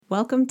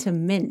Welcome to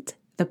Mint,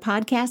 the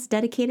podcast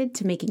dedicated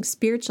to making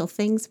spiritual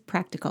things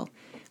practical.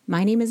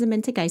 My name is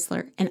Aminta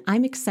Geisler, and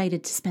I'm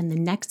excited to spend the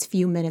next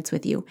few minutes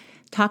with you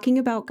talking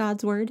about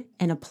God's Word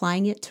and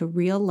applying it to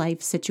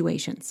real-life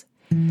situations.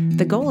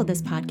 The goal of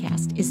this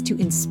podcast is to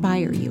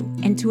inspire you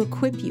and to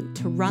equip you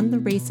to run the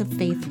race of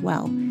faith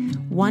well,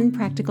 one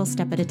practical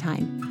step at a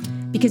time.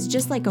 Because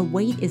just like a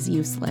weight is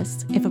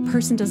useless if a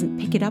person doesn't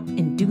pick it up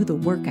and do the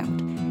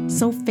workout,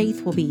 so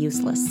faith will be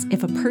useless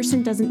if a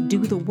person doesn't do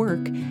the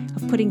work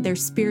of putting their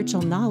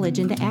spiritual knowledge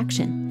into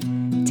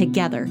action.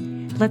 Together,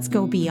 let's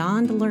go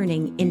beyond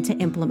learning into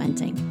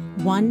implementing,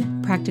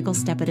 one practical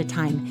step at a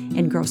time,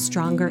 and grow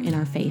stronger in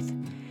our faith.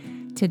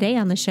 Today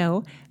on the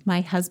show,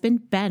 my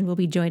husband Ben will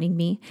be joining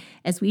me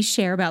as we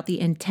share about the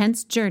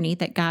intense journey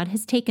that God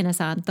has taken us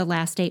on the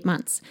last 8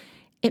 months.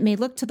 It may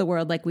look to the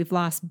world like we've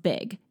lost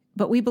big,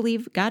 but we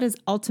believe God is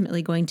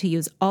ultimately going to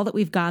use all that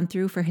we've gone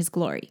through for His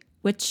glory,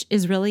 which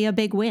is really a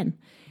big win.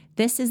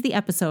 This is the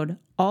episode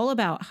all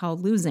about how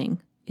losing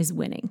is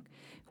winning.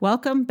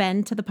 Welcome,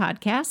 Ben, to the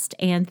podcast,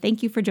 and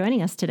thank you for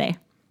joining us today.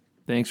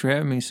 Thanks for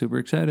having me. Super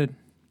excited.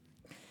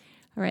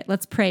 All right,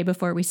 let's pray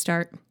before we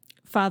start.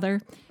 Father,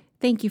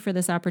 thank you for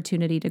this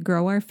opportunity to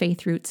grow our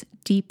faith roots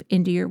deep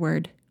into your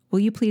word.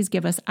 Will you please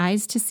give us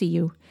eyes to see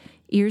you,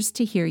 ears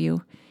to hear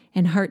you,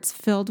 and hearts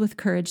filled with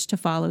courage to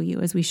follow you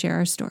as we share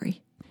our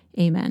story.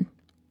 Amen.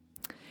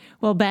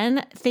 Well,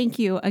 Ben, thank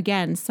you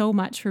again so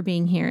much for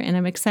being here, and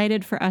I'm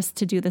excited for us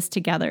to do this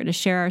together, to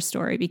share our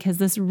story, because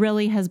this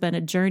really has been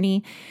a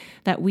journey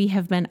that we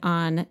have been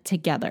on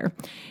together.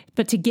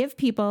 But to give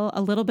people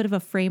a little bit of a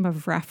frame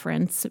of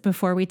reference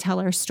before we tell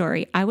our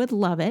story, I would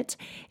love it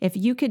if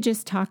you could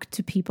just talk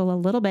to people a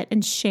little bit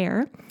and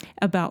share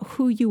about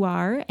who you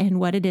are and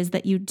what it is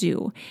that you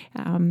do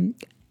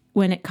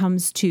when it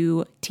comes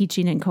to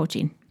teaching and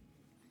coaching.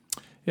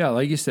 Yeah,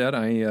 like you said,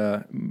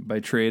 I by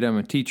trade, I'm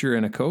a teacher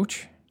and a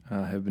coach.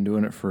 I have been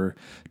doing it for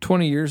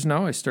 20 years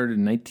now. I started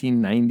in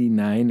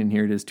 1999, and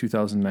here it is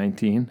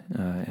 2019,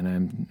 and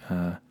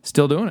I'm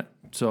still doing it.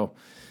 So,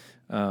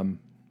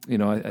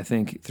 I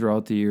think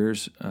throughout the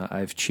years,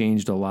 I've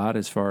changed a lot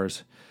as far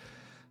as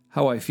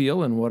how I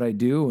feel and what I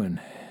do, and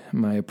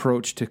my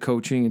approach to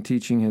coaching and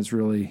teaching has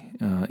really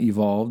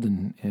evolved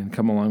and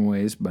come a long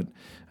ways, but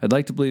I'd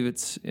like to believe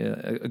it's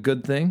a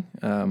good thing.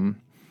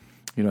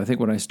 I think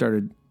when I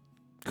started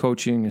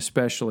coaching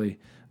especially,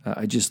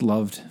 I just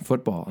loved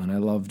football, and I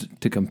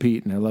loved to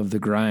compete, and I loved the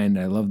grind,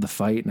 I loved the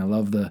fight, and I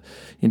loved the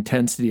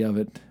intensity of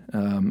it,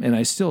 and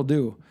I still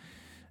do.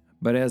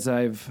 But as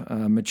I've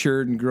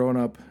matured and grown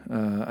up,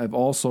 I've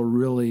also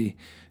really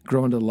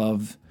grown to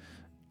love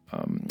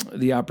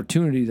the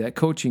opportunity that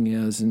coaching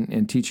is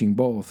and teaching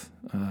both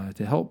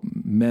to help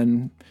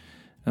men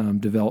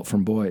develop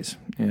from boys.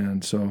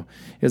 And so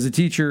as a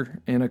teacher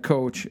and a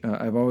coach,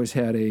 I've always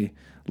had a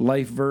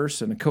life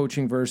verse and a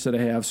coaching verse that I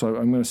have. So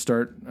I'm going to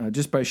start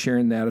just by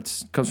sharing that.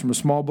 It comes from a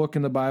small book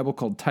in the Bible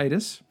called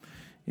Titus,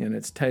 and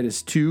it's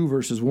Titus 2,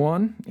 verses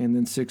 1, and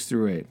then 6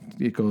 through 8.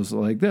 It goes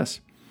like this.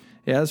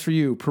 As for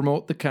you,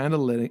 promote the kind of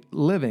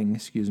living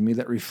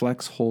that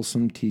reflects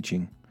wholesome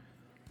teaching.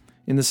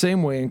 In the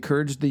same way,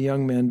 encourage the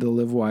young men to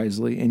live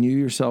wisely, and you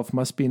yourself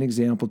must be an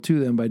example to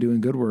them by doing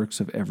good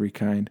works of every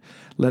kind.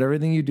 Let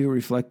everything you do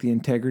reflect the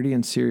integrity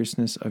and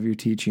seriousness of your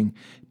teaching.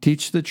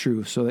 Teach the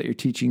truth so that your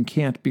teaching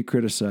can't be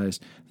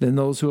criticized. Then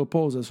those who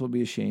oppose us will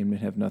be ashamed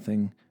and have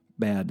nothing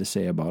bad to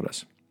say about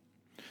us.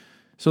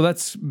 So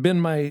that's been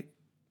my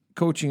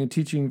coaching and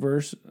teaching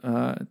verse,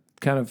 kind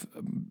of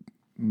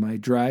my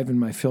drive and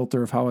my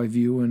filter of how I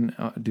view and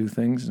do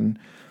things. And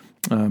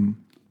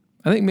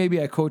I think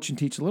maybe I coach and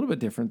teach a little bit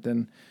different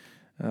than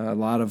a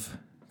lot of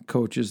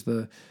coaches.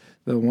 The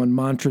one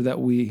mantra that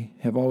we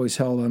have always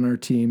held on our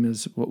team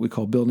is what we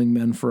call building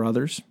men for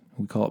others.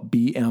 We call it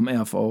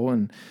BMFO,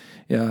 and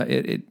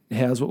it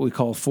has what we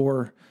call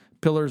 4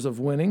 pillars of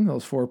winning.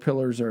 Those 4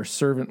 pillars are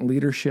servant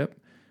leadership,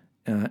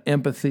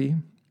 empathy.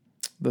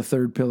 The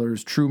third pillar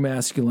is true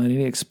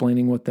masculinity,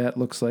 explaining what that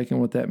looks like and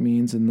what that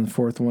means. And the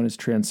fourth one is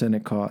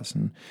transcendent cause.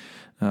 And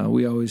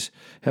we always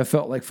have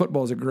felt like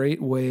football is a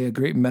great way, a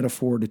great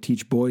metaphor to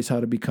teach boys how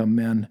to become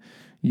men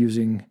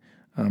using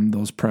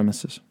those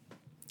premises.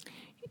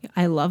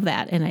 I love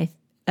that. And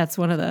that's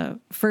one of the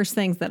first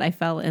things that I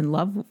fell in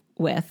love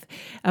with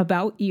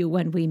about you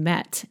when we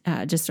met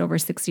just over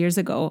 6 years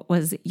ago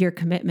was your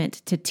commitment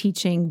to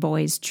teaching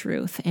boys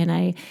truth.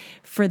 And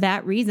for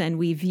that reason,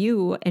 we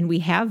view and we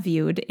have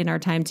viewed in our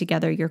time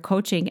together your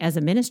coaching as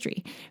a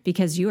ministry,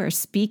 because you are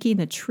speaking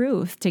the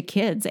truth to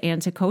kids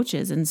and to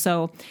coaches. And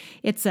so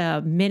it's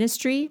a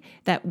ministry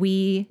that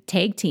we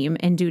tag team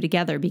and do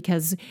together,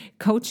 because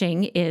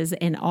coaching is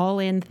an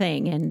all-in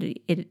thing, and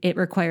it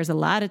requires a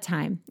lot of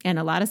time and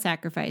a lot of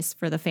sacrifice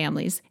for the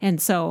families.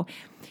 And so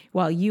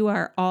while you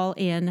are all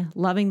in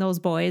loving those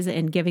boys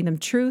and giving them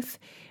truth,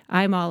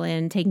 I'm all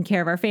in taking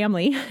care of our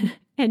family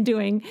and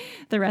doing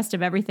the rest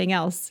of everything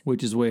else.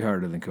 Which is way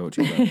harder than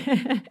coaching.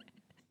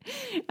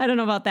 I don't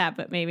know about that,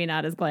 but maybe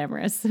not as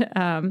glamorous.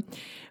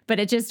 But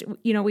it just,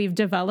 we've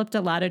developed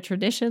a lot of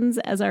traditions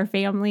as our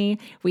family.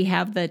 We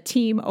have the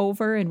team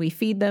over and we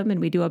feed them and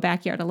we do a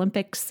backyard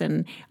Olympics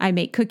and I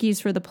make cookies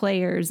for the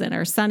players and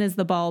our son is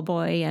the ball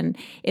boy. And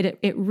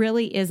it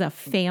really is a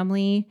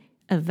family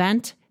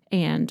event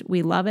and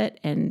we love it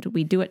and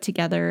we do it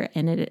together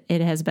and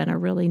it has been a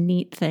really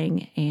neat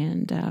thing.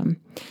 And,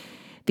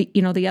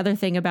 the other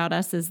thing about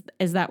us is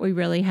that we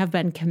really have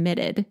been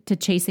committed to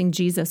chasing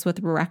Jesus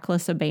with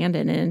reckless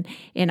abandon. And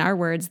in our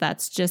words,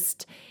 that's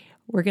just,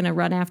 we're going to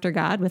run after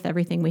God with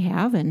everything we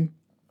have and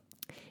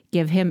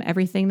give him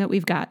everything that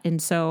we've got.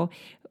 And so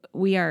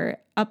we are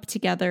up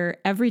together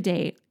every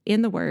day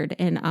in the Word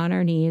and on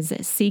our knees,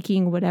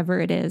 seeking whatever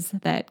it is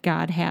that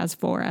God has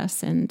for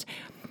us. And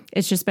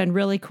it's just been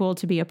really cool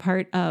to be a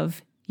part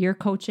of your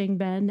coaching,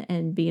 Ben,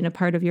 and being a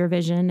part of your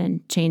vision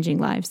and changing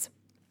lives.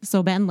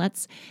 So Ben,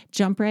 let's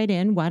jump right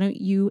in. Why don't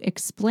you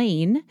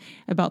explain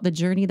about the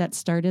journey that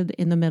started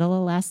in the middle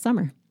of last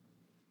summer?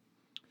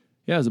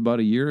 Yeah, it was about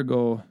a year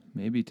ago,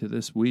 maybe to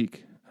this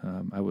week.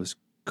 I was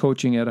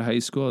coaching at a high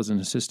school as an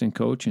assistant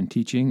coach and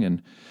teaching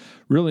and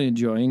really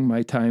enjoying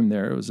my time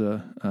there. It was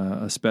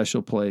a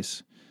special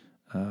place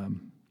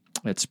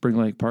at Spring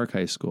Lake Park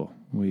High School.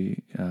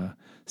 We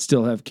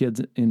still have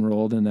kids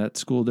enrolled in that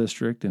school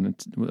district, and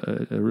it's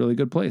a really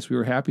good place. We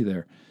were happy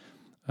there.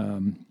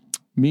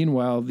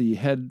 Meanwhile, the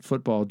head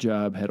football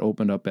job had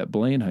opened up at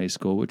Blaine High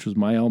School, which was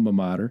my alma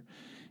mater,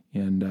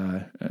 and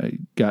I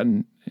got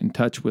in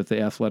touch with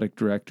the athletic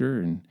director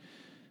and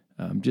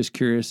just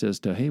curious as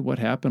to, hey, what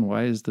happened?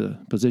 Why is the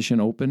position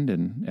opened?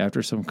 And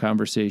after some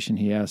conversation,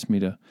 he asked me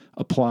to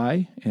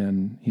apply,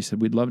 and he said,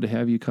 we'd love to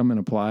have you come and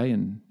apply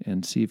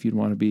and see if you'd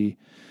want to be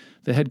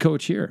the head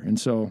coach here. And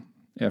so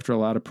after a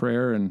lot of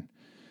prayer and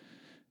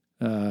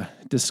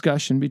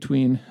discussion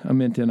between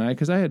Aminta and I,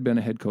 because I had been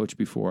a head coach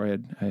before.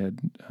 I had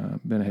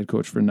been a head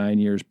coach for 9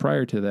 years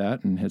prior to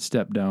that and had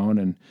stepped down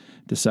and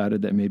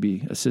decided that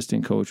maybe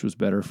assistant coach was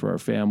better for our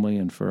family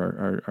and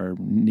for our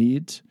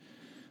needs.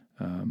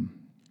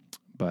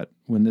 But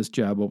when this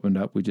job opened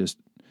up, we just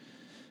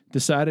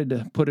decided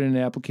to put in an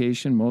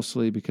application,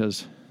 mostly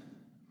because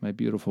my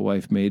beautiful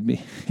wife made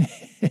me.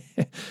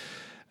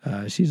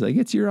 She's like,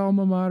 it's your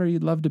alma mater.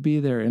 You'd love to be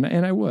there.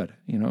 And I would.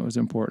 It was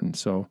important.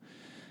 So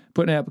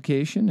put an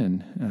application,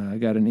 and I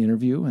got an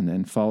interview, and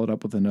then followed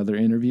up with another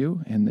interview,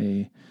 and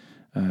they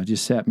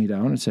just sat me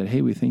down and said,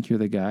 hey, we think you're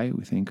the guy.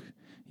 We think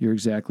you're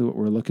exactly what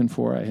we're looking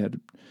for. I had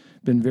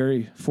been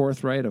very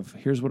forthright of,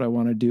 here's what I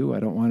want to do. I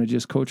don't want to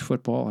just coach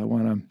football. I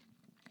want to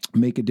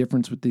make a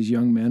difference with these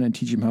young men and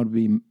teach them how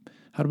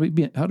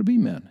to be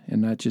men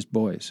and not just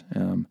boys.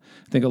 I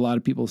think a lot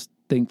of people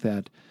think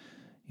that,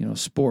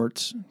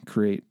 sports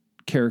create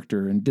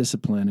character and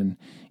discipline,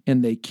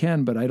 and they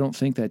can, but I don't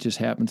think that just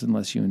happens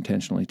unless you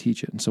intentionally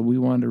teach it. And so we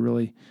wanted to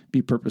really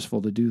be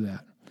purposeful to do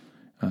that.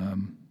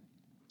 And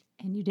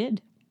you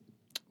did.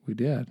 We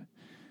did.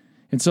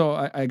 And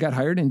so I got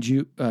hired in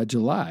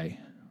July,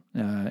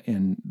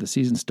 and the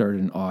season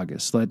started in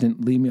August. So that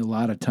didn't leave me a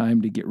lot of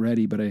time to get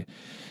ready, but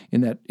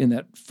in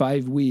that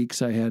 5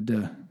 weeks, I had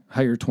to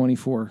hire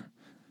 24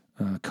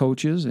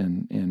 coaches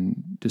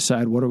and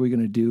decide what are we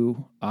going to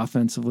do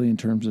offensively in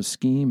terms of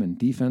scheme and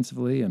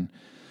defensively, and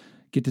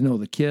get to know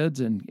the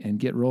kids and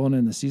get rolling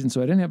in the season. So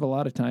I didn't have a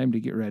lot of time to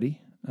get ready,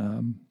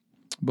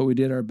 but we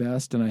did our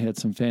best, and I had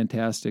some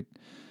fantastic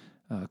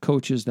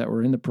coaches that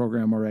were in the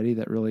program already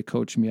that really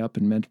coached me up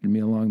and mentored me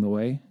along the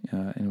way,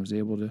 and was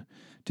able to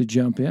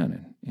jump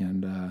in.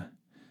 And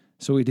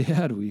so we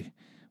did.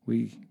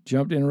 We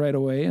jumped in right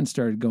away and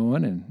started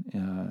going,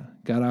 and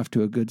got off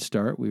to a good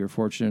start. We were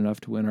fortunate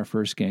enough to win our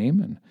first game,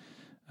 and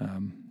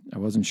I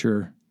wasn't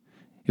sure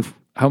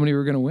how many we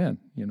were going to win,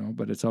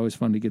 but it's always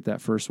fun to get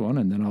that first one.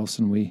 And then all of a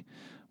sudden we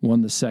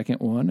won the second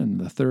one and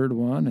the third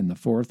one and the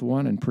fourth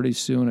one, and pretty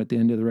soon at the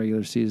end of the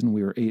regular season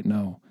we were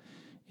 8-0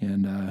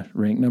 and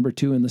ranked number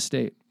 2 in the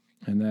state,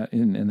 and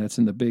that's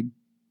in the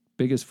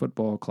biggest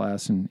football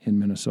class in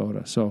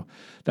Minnesota. So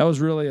that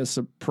was really a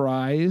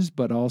surprise,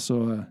 but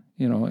also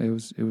it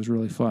was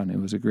really fun. It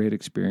was a great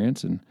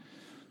experience, and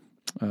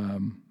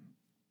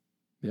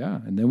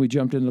and then we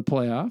jumped into the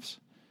playoffs.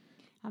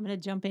 I'm going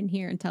to jump in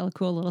here and tell a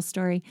cool little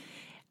story.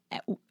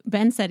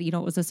 Ben said, it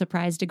was a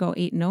surprise to go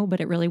 8-0, but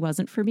it really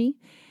wasn't for me.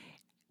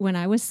 When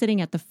I was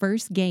sitting at the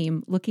first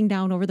game, looking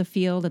down over the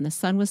field and the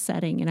sun was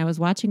setting, and I was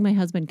watching my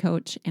husband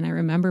coach, and I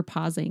remember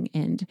pausing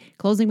and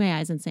closing my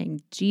eyes and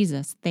saying,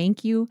 Jesus,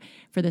 thank you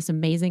for this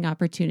amazing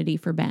opportunity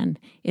for Ben.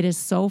 It is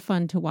so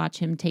fun to watch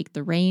him take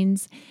the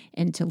reins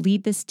and to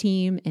lead this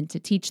team and to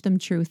teach them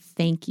truth.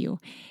 Thank you.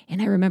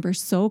 And I remember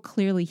so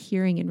clearly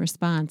hearing in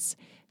response,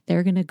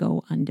 they're going to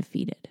go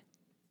undefeated.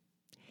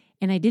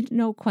 And I didn't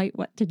know quite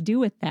what to do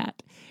with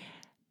that.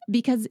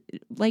 Because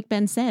like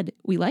Ben said,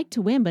 we like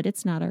to win, but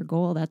it's not our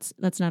goal. That's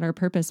not our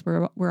purpose.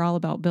 We're all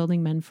about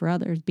building men for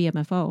others,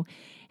 BMFO.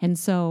 And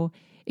so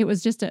it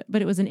was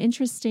but it was an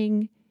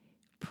interesting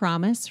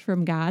promise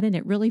from God, and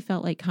it really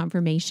felt like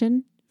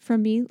confirmation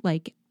from me.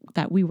 Like,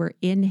 that we were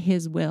in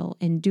his will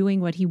and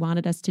doing what he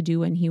wanted us to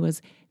do, and he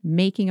was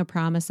making a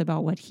promise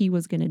about what he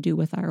was going to do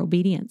with our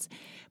obedience.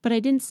 But I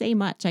didn't say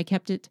much. I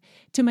kept it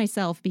to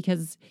myself,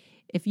 because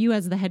if you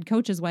as the head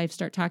coach's wife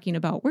start talking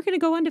about, we're going to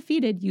go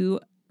undefeated, you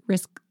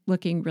risk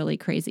looking really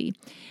crazy.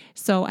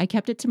 So I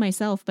kept it to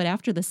myself. But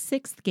after the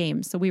 6th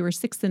game, so we were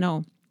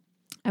 6-0,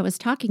 I was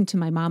talking to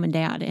my mom and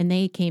dad, and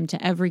they came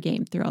to every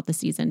game throughout the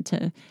season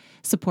to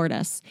support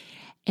us.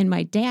 And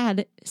my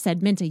dad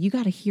said, Minta, you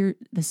got to hear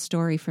the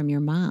story from your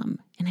mom.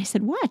 And I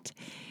said, what?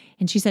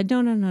 And she said, no.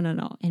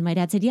 And my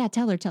dad said, yeah,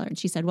 tell her. And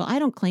she said, well, I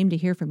don't claim to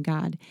hear from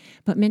God,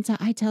 but Minta,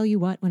 I tell you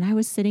what, when I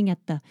was sitting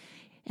at the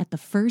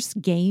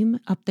first game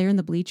up there in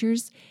the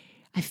bleachers,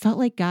 I felt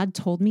like God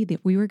told me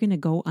that we were going to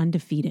go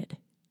undefeated.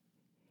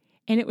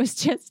 And it was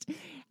just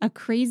a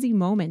crazy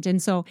moment.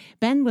 And so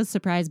Ben was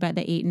surprised by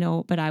the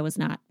 8-0, but I was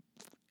not,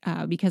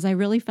 because I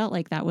really felt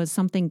like that was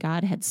something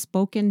God had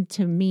spoken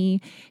to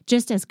me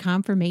just as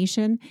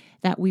confirmation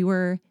that we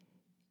were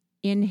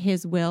in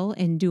his will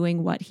and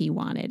doing what he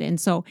wanted. And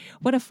so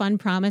what a fun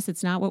promise.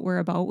 It's not what we're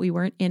about. We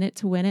weren't in it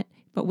to win it,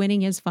 but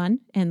winning is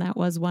fun. And that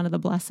was one of the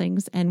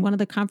blessings and one of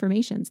the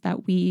confirmations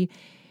that we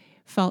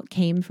felt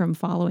came from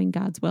following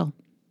God's will.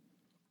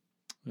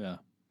 Yeah.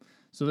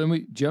 So then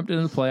we jumped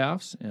into the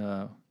playoffs.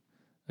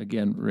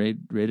 Again,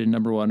 rated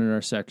number 1 in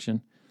our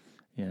section,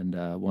 and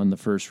won the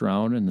first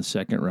round and the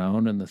second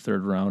round and the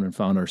third round, and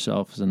found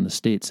ourselves in the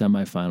state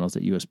semifinals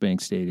at US Bank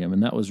Stadium.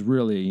 And that was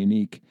really a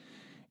unique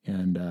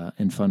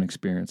and fun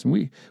experience.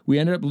 And we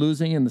ended up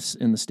losing in the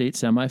state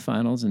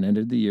semifinals and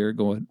ended the year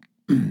going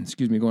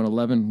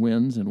 11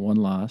 wins and 1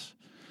 loss.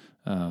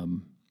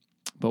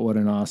 But what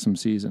an awesome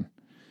season.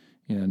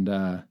 And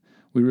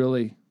we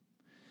really,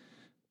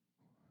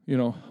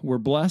 we're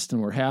blessed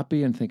and we're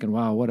happy and thinking,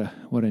 wow, what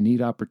a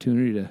neat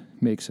opportunity to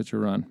make such a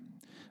run.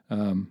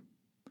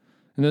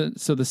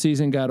 So the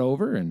season got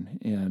over,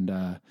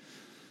 and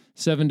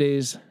 7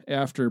 days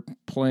after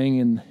playing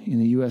in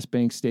the US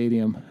Bank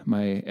Stadium,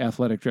 my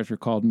athletic director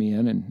called me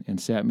in and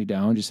sat me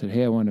down, just said,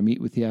 hey, I want to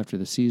meet with you after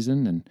the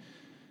season. And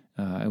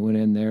I went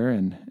in there,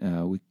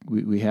 and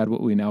we had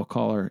what we now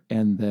call our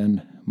and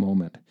then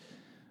moment.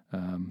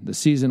 The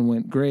season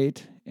went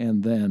great,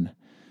 and then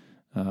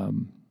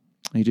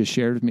he just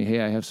shared with me, hey,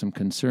 I have some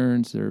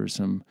concerns. There were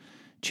some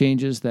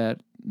changes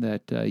that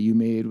you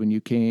made when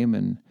you came,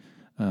 and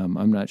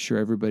I'm not sure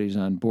everybody's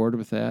on board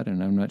with that,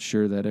 and I'm not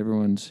sure that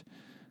everyone's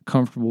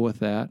comfortable with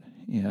that.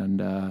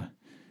 And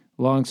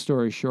long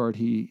story short,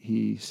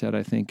 he said,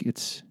 I think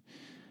it's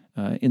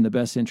in the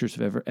best interest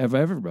of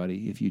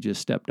everybody if you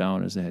just step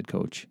down as the head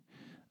coach.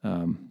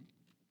 And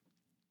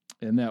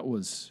that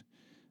was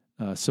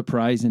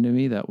surprising to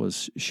me. That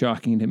was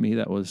shocking to me.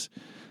 That was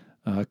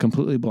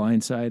completely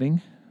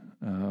blindsiding.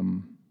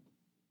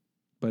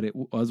 But it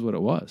was what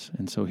it was.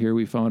 And so here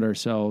we found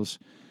ourselves.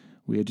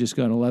 We had just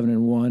gone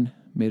 11-1,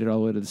 made it all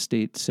the way to the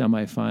state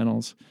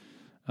semifinals.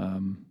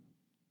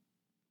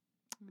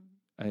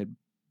 I had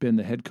been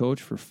the head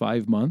coach for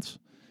 5 months,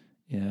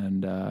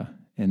 and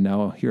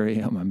now here I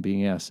am. I'm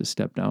being asked to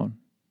step down.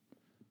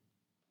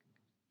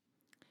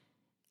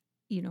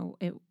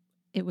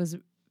 It was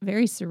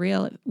very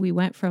surreal. We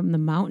went from the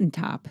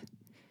mountaintop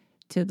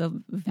to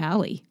the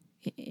valley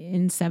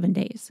in 7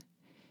 days.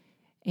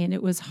 And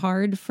it was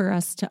hard for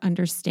us to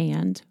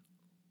understand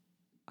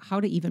how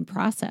to even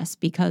process,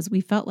 because we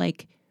felt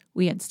like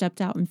we had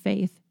stepped out in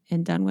faith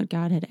and done what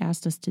God had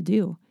asked us to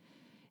do.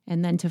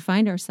 And then to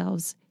find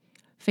ourselves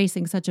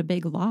facing such a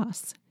big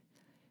loss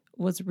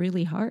was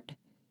really hard.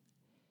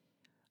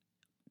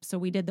 So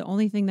we did the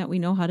only thing that we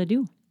know how to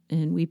do,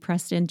 and we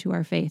pressed into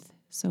our faith.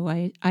 So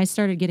I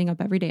started getting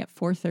up every day at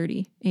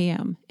 4:30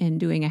 a.m.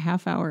 and doing a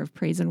half hour of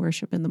praise and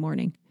worship in the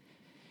morning.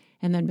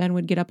 And then Ben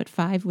would get up at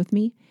 5 with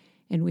me,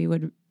 and we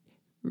would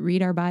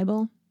read our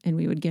Bible, and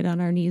we would get on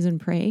our knees and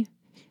pray,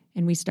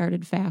 and we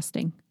started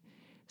fasting.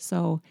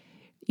 So,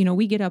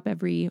 we get up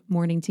every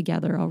morning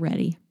together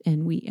already,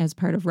 and we, as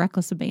part of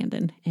Reckless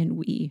Abandon, and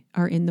we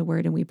are in the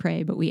Word and we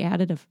pray, but we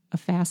added a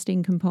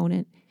fasting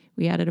component.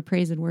 We added a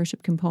praise and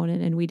worship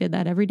component, and we did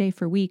that every day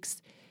for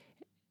weeks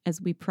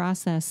as we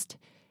processed,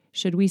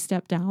 should we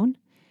step down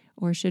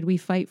or should we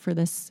fight for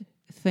this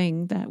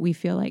thing that we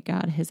feel like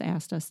God has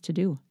asked us to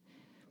do?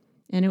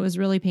 And it was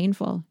really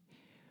painful.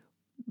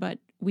 But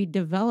we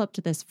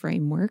developed this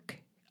framework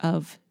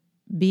of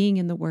being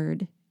in the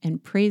Word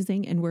and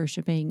praising and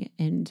worshiping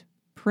and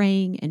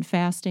praying and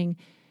fasting,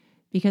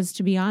 because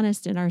to be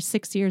honest, in our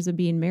 6 years of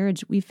being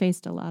married, we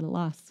faced a lot of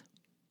loss.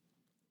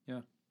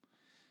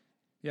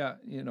 Yeah.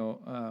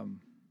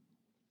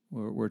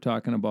 We're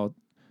talking about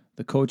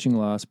the coaching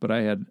loss, but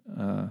I had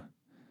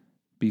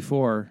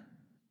before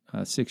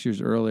 6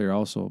 years earlier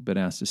also been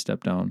asked to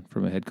step down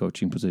from a head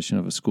coaching position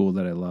of a school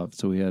that I loved.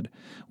 So we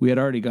had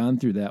already gone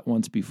through that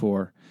once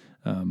before.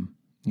 A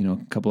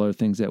couple other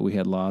things that we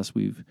had lost.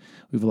 We've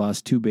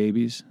lost 2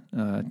 babies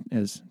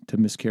as to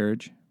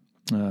miscarriage.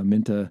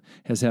 Minta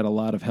has had a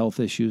lot of health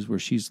issues where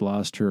she's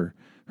lost her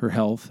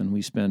health, and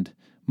we spent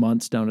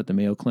months down at the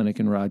Mayo Clinic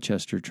in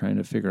Rochester trying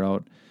to figure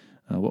out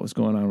what was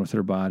going on with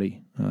her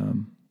body.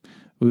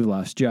 we've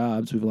lost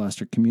jobs, we've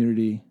lost our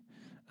community.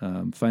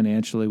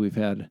 Financially, we've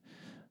had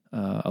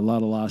a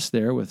lot of loss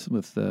there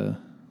with a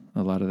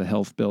lot of the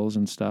health bills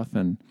and stuff,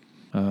 and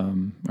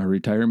our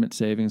retirement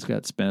savings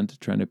got spent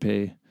trying to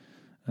pay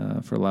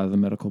for a lot of the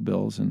medical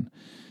bills,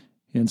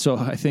 and so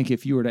I think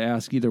if you were to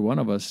ask either one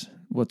of us,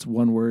 what's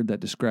one word that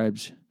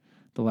describes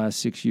the last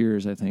 6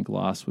 years, I think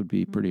loss would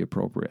be pretty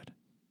appropriate.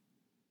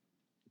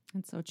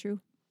 That's so true.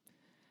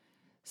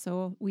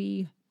 So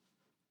we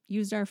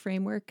used our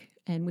framework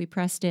and we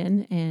pressed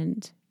in,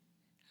 and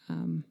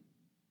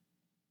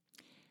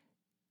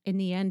in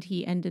the end,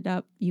 you ended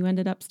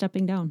up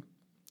stepping down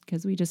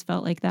because we just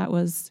felt like that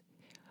was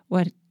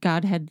what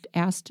God had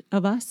asked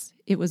of us.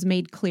 It was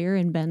made clear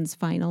in Ben's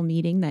final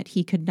meeting that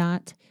he could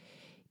not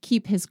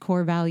keep his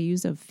core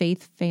values of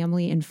faith,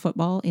 family, and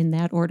football in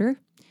that order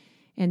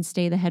and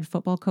stay the head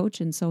football coach,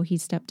 and so he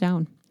stepped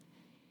down.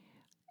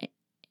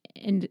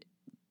 And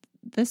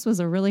this was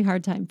a really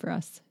hard time for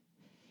us.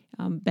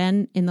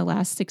 Ben, in the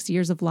last 6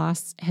 years of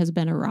loss, has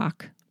been a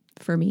rock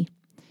for me.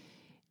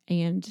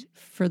 And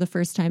for the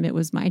first time, it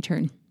was my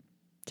turn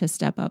to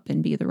step up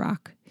and be the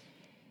rock,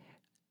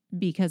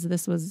 because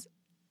this was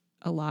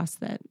a loss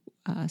that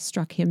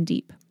struck him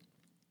deep.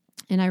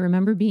 And I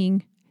remember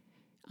being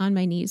on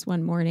my knees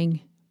one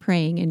morning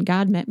praying, and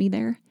God met me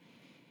there.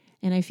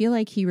 And I feel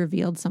like he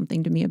revealed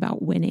something to me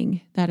about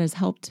winning that has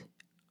helped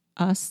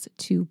us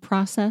to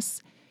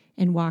process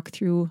and walk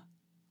through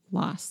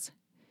loss.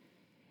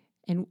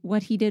 And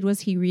what he did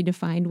was he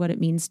redefined what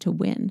it means to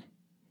win.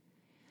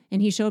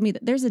 And he showed me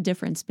that there's a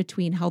difference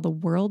between how the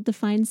world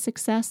defines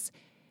success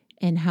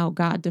and how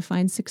God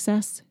defines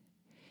success.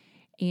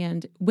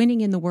 And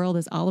winning in the world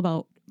is all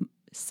about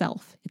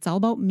self. It's all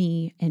about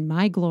me and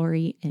my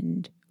glory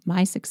and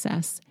my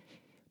success.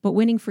 But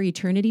winning for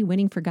eternity,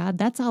 winning for God,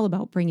 that's all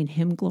about bringing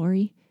him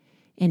glory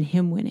and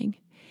him winning.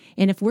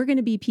 And if we're going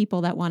to be people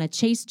that want to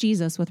chase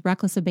Jesus with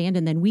reckless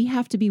abandon, then we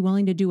have to be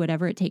willing to do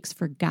whatever it takes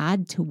for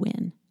God to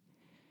win.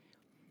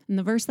 And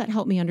the verse that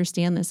helped me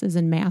understand this is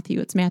in Matthew.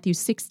 It's Matthew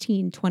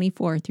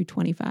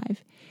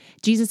 16:24-25.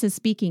 Jesus is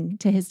speaking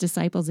to his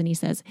disciples, and he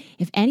says,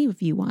 "If any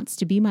of you wants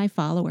to be my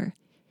follower,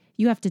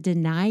 you have to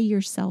deny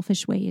your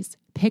selfish ways,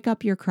 pick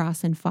up your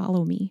cross, and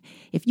follow me.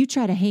 If you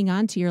try to hang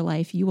on to your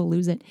life, you will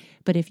lose it.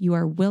 But if you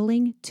are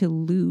willing to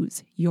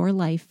lose your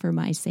life for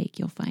my sake,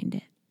 you'll find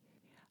it."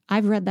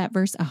 I've read that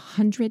verse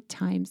 100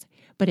 times,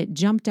 but it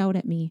jumped out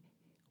at me,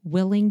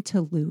 willing to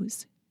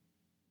lose.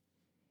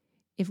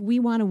 If we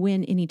want to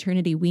win in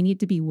eternity, we need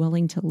to be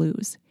willing to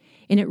lose.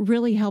 And it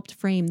really helped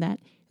frame that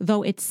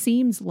though it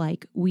seems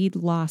like we'd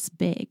lost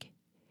big,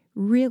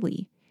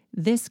 really,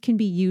 this can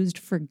be used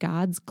for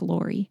God's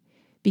glory,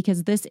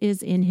 because this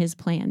is in his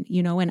plan,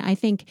 and I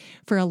think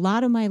for a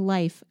lot of my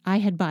life, I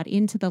had bought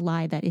into the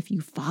lie that if you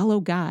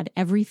follow God,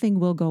 everything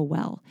will go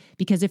well,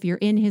 because if you're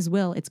in his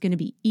will, it's going to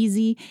be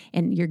easy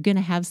and you're going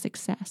to have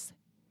success.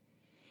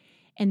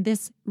 And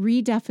this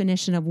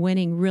redefinition of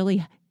winning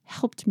really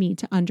helped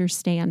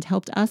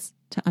us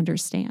to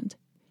understand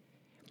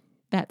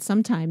that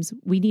sometimes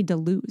we need to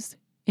lose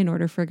in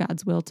order for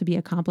God's will to be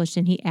accomplished.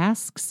 And he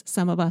asks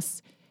some of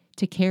us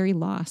to carry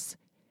loss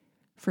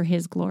for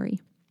his glory.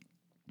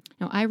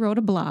 Now, I wrote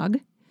a blog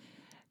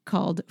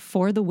called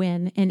For the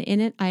Win, and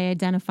in it, I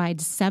identified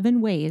 7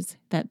 ways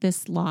that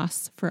this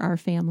loss for our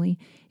family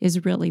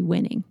is really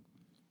winning.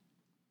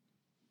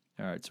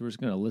 All right, so we're just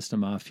going to list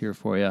them off here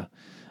for you.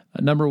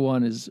 Number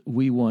 1 is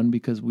we won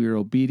because we were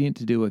obedient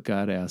to do what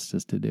God asked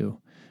us to do.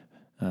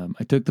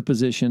 I took the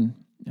position,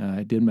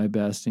 I did my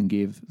best, and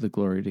gave the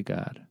glory to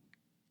God.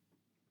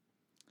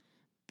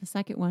 The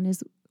second one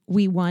is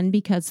we won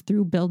because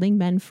through building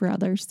men for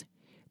others,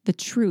 the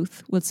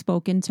truth was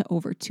spoken to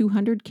over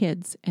 200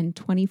 kids and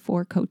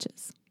 24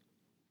 coaches.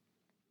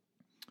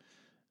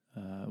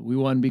 We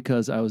won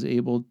because I was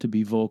able to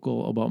be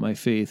vocal about my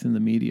faith in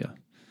the media.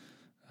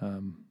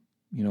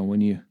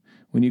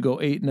 When you go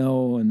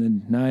 8-0 and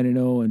then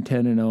 9-0 and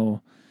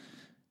 10-0,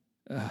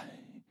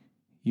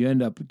 you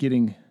end up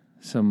getting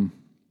some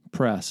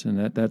press,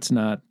 and that's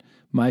not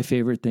my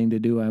favorite thing to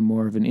do. I'm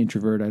more of an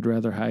introvert. I'd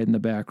rather hide in the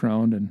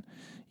background, and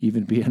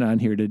even being on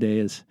here today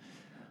is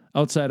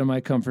outside of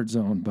my comfort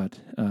zone. But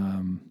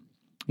I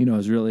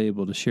was really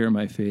able to share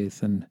my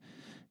faith and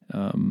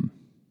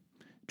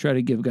try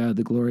to give God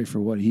the glory for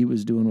what he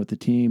was doing with the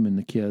team and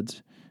the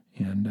kids.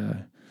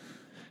 And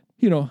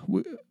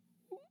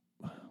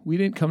we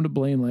didn't come to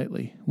Blaine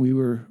lightly. We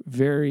were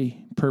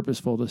very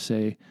purposeful to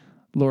say,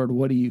 Lord,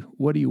 what do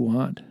you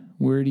want?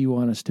 Where do you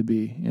want us to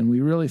be? And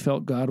we really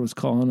felt God was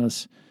calling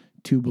us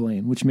to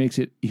Blaine, which makes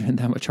it even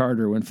that much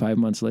harder when 5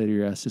 months later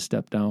you're asked to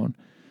step down.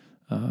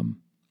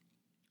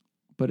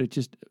 But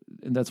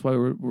and that's why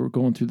we're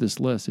going through this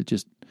list. It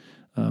just,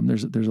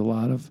 there's a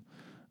lot of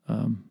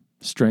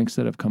strengths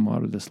that have come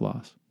out of this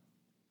loss.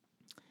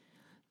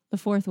 The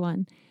fourth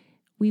one,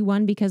 we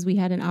won because we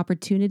had an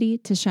opportunity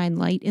to shine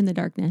light in the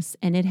darkness,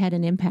 and it had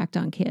an impact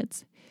on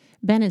kids.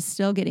 Ben is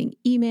still getting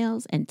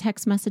emails and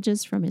text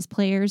messages from his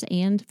players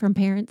and from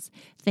parents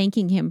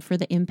thanking him for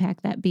the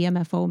impact that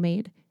BMFO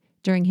made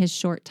during his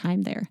short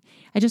time there.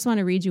 I just want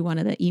to read you one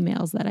of the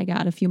emails that I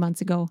got a few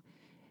months ago.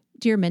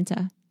 Dear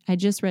Minta, I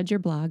just read your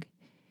blog.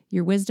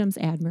 Your wisdom's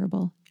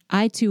admirable.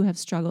 I too have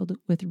struggled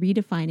with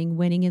redefining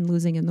winning and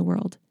losing in the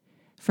world.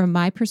 From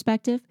my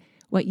perspective,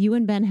 what you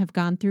and Ben have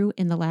gone through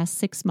in the last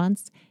 6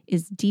 months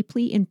is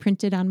deeply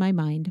imprinted on my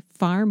mind,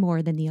 far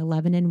more than the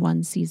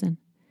 11-1 season.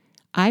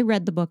 I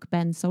read the book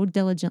Ben so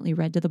diligently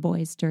read to the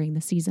boys during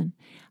the season.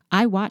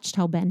 I watched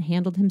how Ben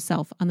handled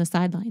himself on the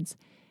sidelines.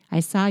 I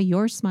saw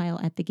your smile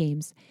at the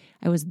games.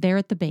 I was there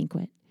at the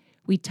banquet.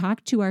 We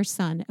talked to our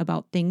son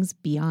about things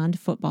beyond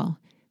football.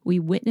 We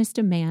witnessed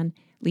a man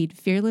lead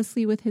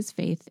fearlessly with his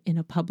faith in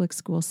a public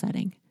school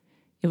setting.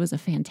 It was a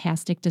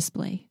fantastic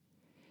display.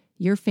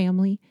 Your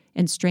family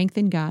and strength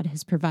in God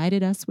has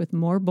provided us with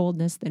more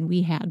boldness than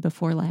we had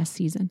before last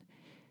season.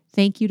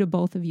 Thank you to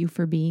both of you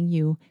for being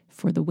you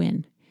for the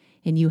win.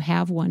 And you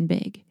have won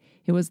big.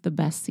 It was the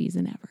best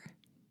season ever.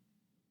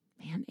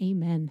 Man,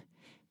 amen.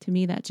 To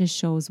me, that just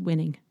shows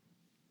winning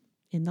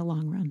in the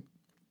long run.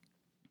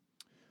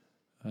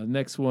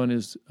 Next one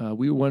is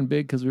we won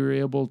big because we were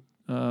able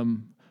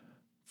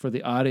for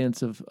the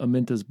audience of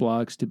Aminta's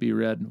blogs to be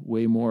read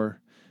way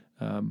more.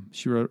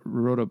 She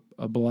wrote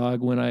a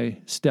blog when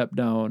I stepped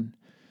down,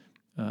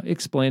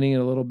 explaining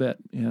it a little bit.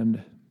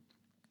 And,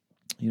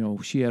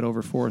 she had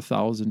over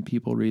 4,000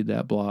 people read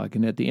that blog.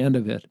 And at the end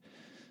of it,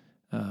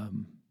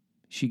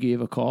 she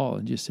gave a call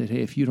and just said,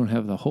 hey, if you don't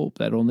have the hope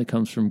that only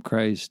comes from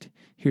Christ,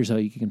 here's how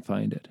you can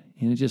find it.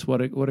 And it's just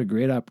what a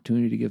great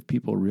opportunity to give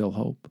people real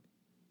hope.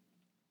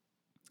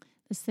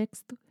 The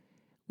sixth,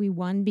 we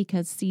won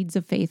because seeds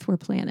of faith were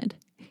planted.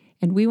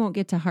 And we won't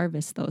get to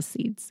harvest those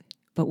seeds,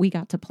 but we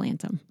got to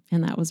plant them.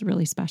 And that was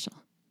really special.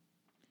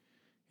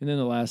 And then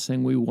the last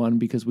thing, we won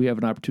because we have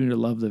an opportunity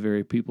to love the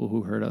very people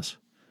who hurt us,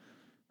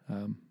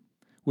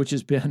 which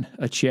has been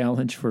a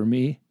challenge for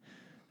me.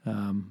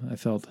 I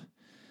felt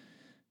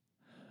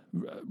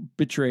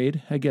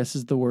betrayed, I guess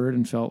is the word,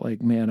 and felt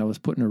like, man, I was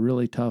put in a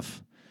really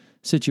tough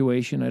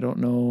situation. I don't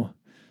know.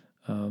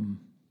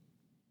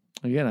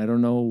 Again, I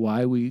don't know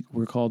why we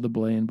were called to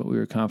blame, but we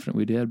were confident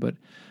we did. But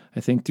I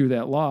think through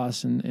that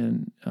loss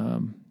and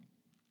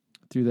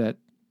through that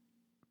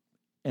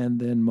and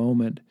then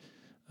moment,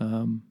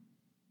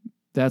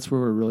 that's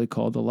where we're really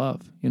called to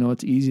love.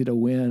 It's easy to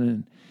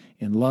win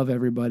and love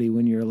everybody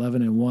when you're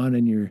 11-1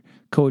 and you're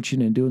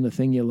coaching and doing the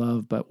thing you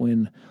love. But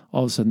when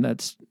all of a sudden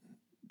that's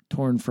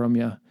torn from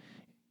you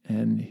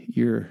and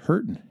you're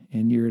hurting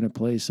and you're in a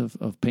place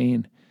of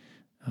pain,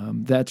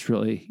 that's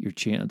really your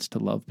chance to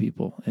love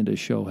people and to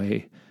show,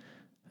 hey,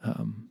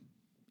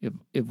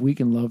 if we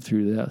can love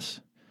through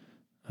this,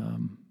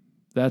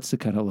 that's the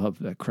kind of love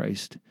that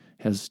Christ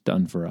has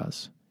done for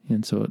us.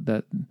 And so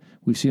that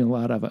we've seen a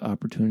lot of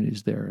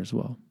opportunities there as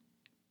well.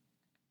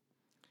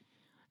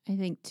 I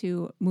think,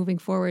 too, moving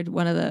forward,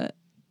 one of the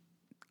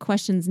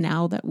questions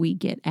now that we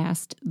get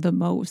asked the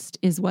most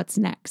is what's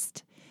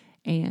next?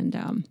 And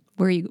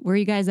where are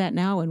you guys at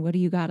now, and what do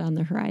you got on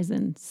the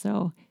horizon?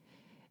 So,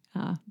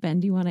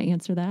 Ben, do you want to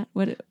answer that?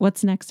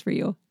 What's next for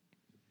you?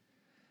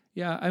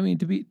 Yeah, I mean,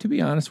 to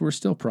be honest, we're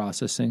still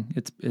processing.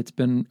 It's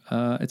been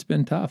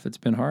tough. It's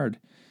been hard.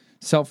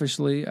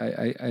 Selfishly,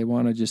 I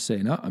want to just say,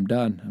 no, I'm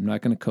done. I'm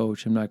not going to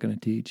coach. I'm not going to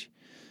teach.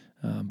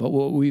 But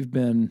what we've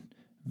been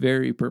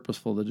very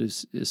purposeful to do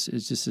is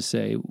just to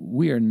say,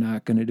 we are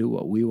not going to do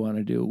what we want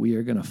to do. We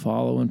are going to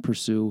follow and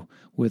pursue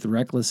with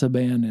reckless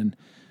abandon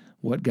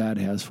what God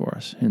has for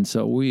us. And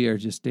so we are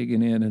just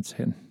digging in and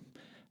saying,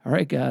 all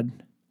right, God,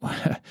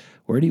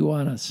 where do you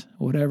want us?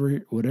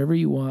 Whatever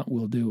you want,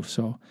 we'll do.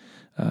 So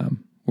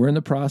we're in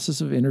the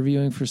process of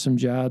interviewing for some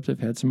jobs.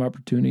 I've had some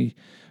opportunity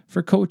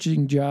for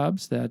coaching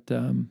jobs that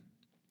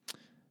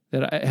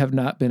have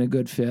not been a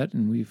good fit,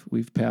 and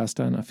we've passed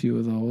on a few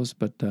of those.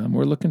 But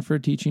we're looking for a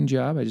teaching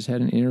job. I just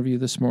had an interview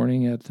this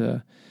morning at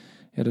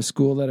a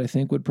school that I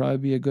think would probably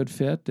be a good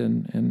fit,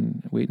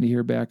 and waiting to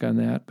hear back on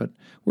that. But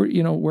we're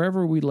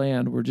wherever we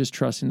land, we're just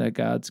trusting that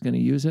God's going to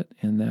use it,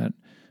 and that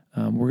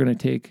we're going to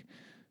take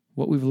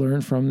what we've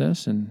learned from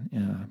this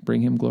and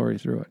bring Him glory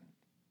through it.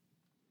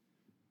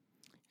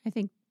 I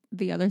think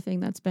the other thing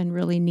that's been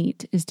really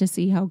neat is to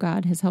see how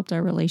God has helped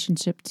our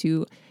relationship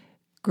to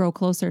grow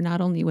closer,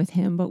 not only with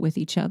Him, but with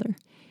each other.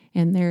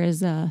 And there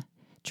is a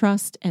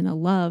trust and a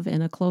love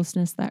and a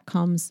closeness that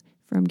comes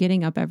from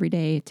getting up every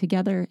day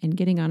together and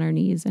getting on our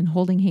knees and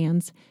holding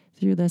hands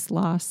through this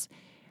loss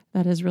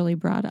that has really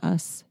brought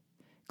us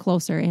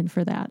closer. And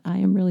for that, I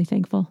am really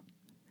thankful.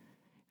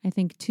 I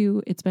think,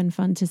 too, it's been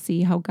fun to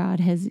see how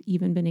God has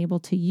even been able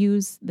to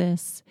use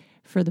this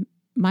for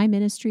my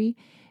ministry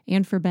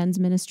and for Ben's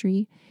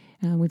ministry.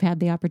 We've had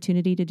the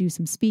opportunity to do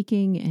some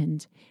speaking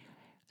and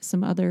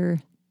some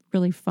other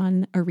really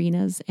fun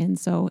arenas. And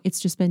so it's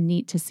just been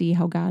neat to see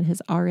how God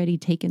has already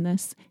taken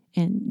this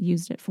and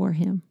used it for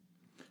Him.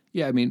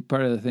 Yeah, I mean,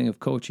 part of the thing of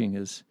coaching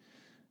is,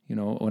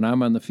 when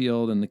I'm on the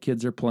field and the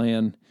kids are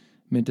playing,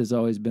 Minta's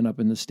always been up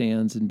in the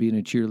stands and being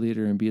a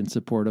cheerleader and being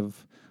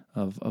supportive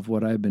of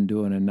what I've been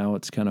doing. And now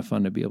it's kind of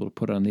fun to be able to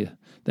put on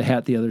the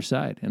hat the other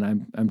side, and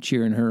I'm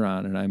cheering her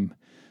on, and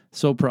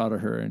so proud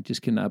of her and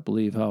just cannot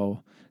believe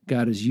how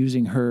God is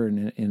using her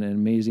in an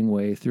amazing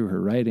way through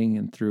her writing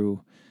and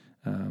through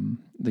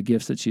the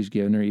gifts that she's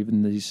given her,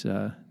 even these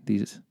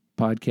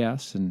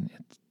podcasts and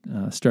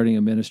starting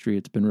a ministry.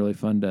 It's been really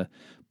fun to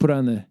put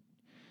on the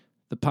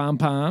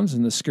pom-poms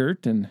and the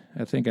skirt, and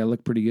I think I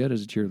look pretty good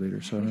as a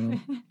cheerleader, so I don't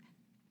know.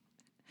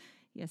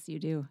 Yes, you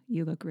do.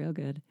 You look real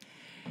good.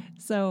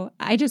 So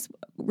I just,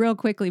 real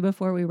quickly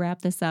before we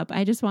wrap this up,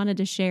 I just wanted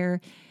to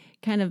share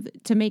kind of,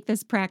 to make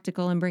this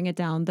practical and bring it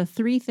down, the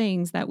 3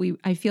 things that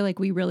I feel like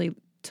we really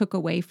took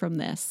away from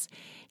this.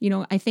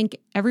 I think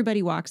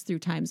everybody walks through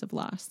times of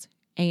loss,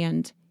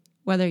 and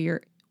whether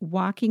you're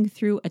walking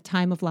through a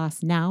time of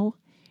loss now,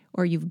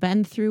 or you've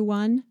been through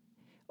one,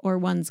 or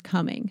one's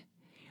coming,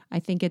 I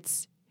think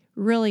it's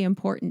really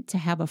important to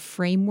have a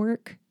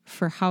framework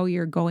for how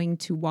you're going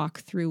to walk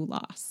through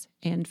loss.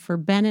 And for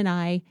Ben and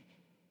I,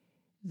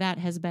 that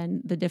has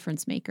been the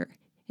difference maker,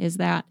 is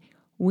that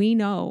we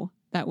know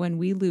that when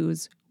we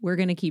lose, we're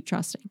going to keep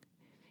trusting,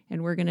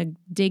 and we're going to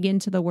dig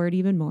into the word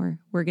even more.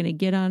 We're going to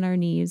get on our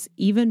knees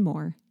even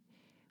more.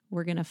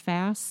 We're going to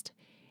fast,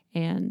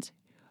 and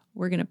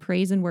we're going to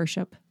praise and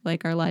worship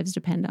like our lives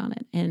depend on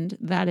it. And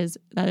that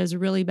has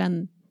really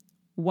been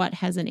what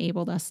has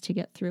enabled us to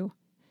get through.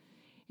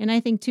 And I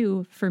think,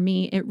 too, for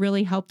me, it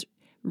really helped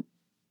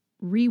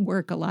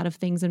rework a lot of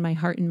things in my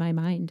heart and my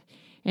mind.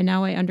 And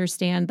now I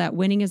understand that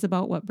winning is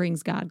about what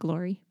brings God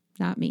glory,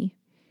 not me.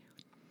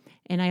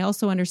 And I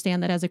also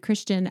understand that as a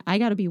Christian, I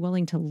got to be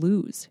willing to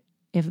lose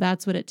if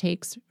that's what it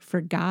takes for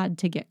God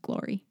to get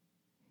glory.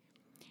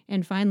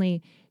 And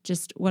finally,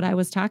 just what I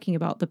was talking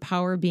about, the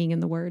power of being in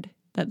the Word,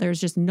 that there's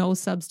just no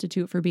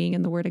substitute for being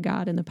in the Word of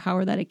God and the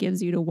power that it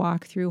gives you to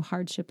walk through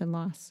hardship and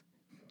loss.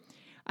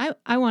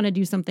 I want to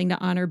do something to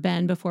honor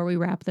Ben before we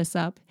wrap this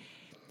up.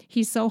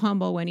 He's so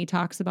humble when he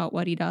talks about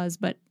what he does,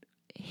 but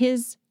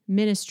his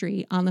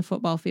ministry on the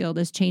football field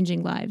is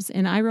changing lives.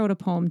 And I wrote a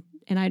poem,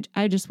 and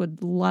I just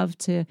would love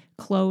to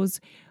close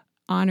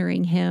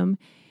honoring him,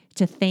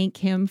 to thank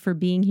him for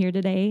being here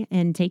today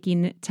and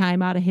taking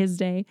time out of his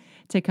day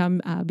to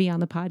come be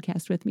on the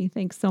podcast with me.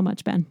 Thanks so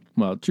much, Ben.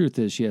 Well, truth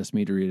is, she asked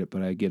me to read it,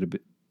 but I get a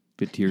bit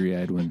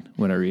teary-eyed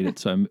when I read it.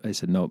 So I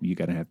said, nope, you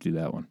got to have to do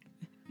that one.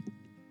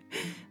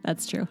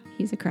 That's true.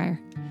 He's a crier.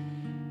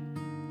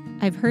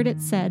 I've heard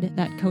it said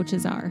that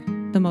coaches are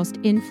the most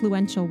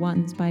influential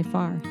ones by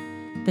far.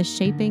 The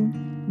shaping,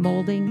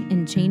 molding,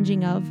 and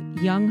changing of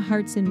young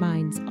hearts and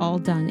minds, all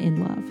done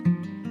in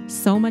love.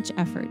 So much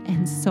effort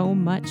and so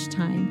much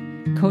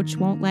time. Coach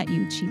won't let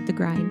you cheat the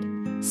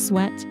grind.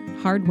 Sweat,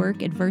 hard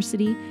work,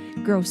 adversity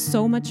grow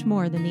so much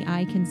more than the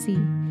eye can see.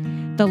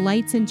 The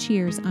lights and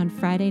cheers on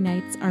Friday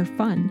nights are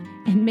fun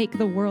and make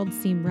the world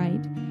seem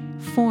right.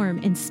 Form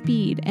and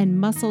speed and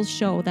muscles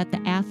show that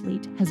the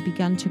athlete has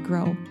begun to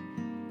grow.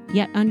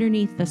 Yet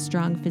underneath the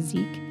strong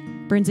physique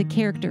burns a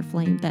character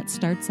flame that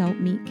starts out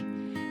meek.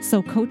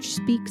 So coach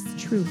speaks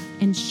truth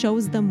and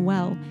shows them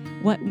well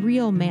what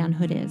real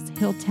manhood is,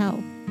 he'll tell.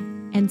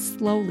 And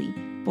slowly,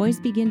 boys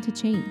begin to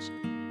change.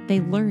 They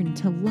learn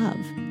to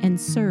love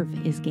and serve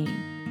his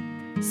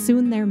game.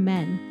 Soon they're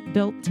men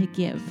built to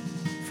give.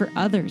 For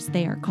others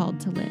they are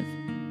called to live.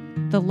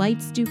 The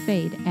lights do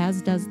fade,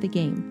 as does the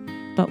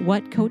game. But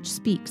what coach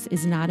speaks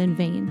is not in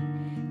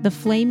vain. The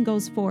flame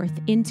goes forth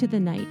into the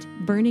night,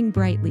 burning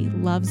brightly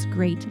love's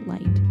great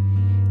light.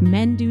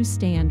 Men do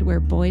stand where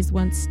boys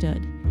once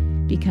stood,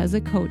 because a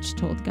coach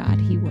told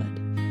God he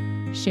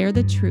would. Share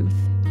the truth,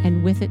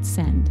 and with it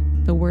send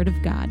the word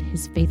of God,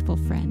 his faithful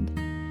friend.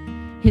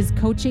 His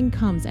coaching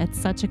comes at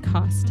such a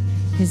cost,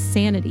 his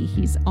sanity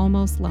he's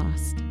almost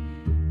lost.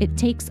 It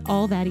takes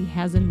all that he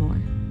has and more,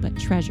 but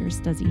treasures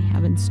does he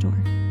have in store.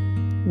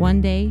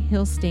 One day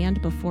he'll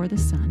stand before the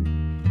sun,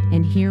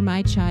 and hear,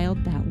 my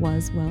child, that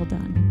was well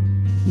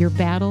done. Your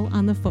battle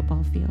on the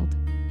football field,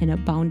 an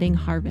abounding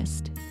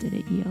harvest did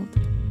it yield.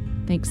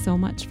 Thanks so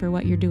much for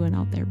what you're doing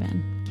out there,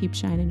 Ben. Keep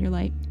shining your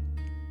light.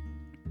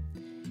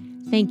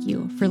 Thank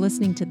you for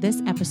listening to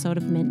this episode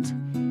of Mint.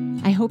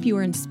 I hope you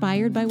were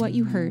inspired by what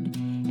you heard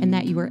and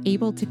that you were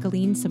able to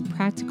glean some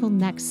practical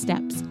next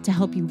steps to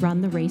help you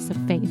run the race of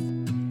faith.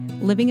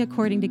 Living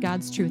according to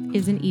God's truth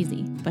isn't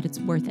easy, but it's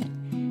worth it.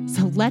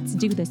 So let's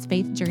do this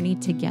faith journey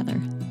together.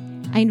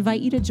 I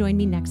invite you to join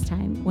me next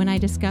time when I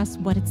discuss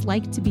what it's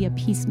like to be a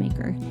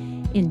peacemaker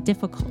in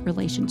difficult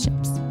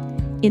relationships.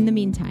 In the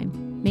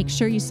meantime, make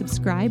sure you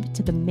subscribe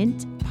to the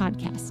Mint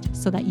podcast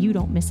so that you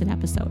don't miss an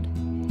episode.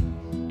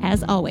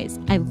 As always,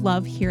 I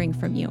love hearing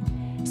from you,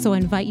 so I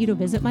invite you to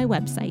visit my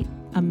website,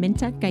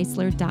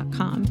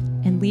 amintageisler.com,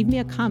 and leave me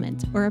a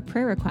comment or a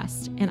prayer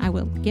request, and I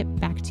will get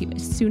back to you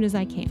as soon as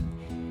I can.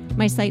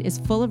 My site is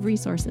full of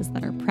resources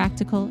that are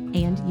practical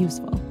and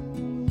useful.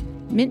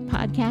 Mint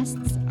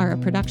Podcasts are a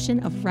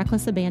production of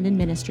Reckless Abandon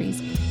Ministries,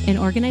 an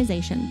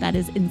organization that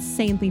is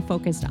insanely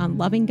focused on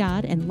loving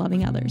God and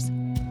loving others.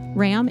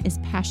 RAM is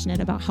passionate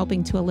about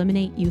helping to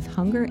eliminate youth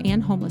hunger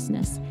and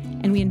homelessness,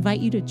 and we invite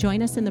you to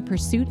join us in the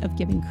pursuit of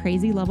giving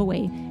crazy love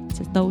away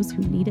to those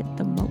who need it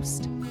the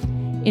most.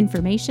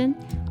 Information,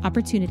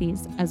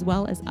 opportunities, as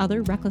well as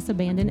other reckless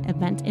abandon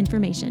event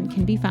information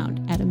can be found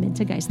at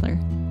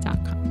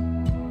amintageisler.com.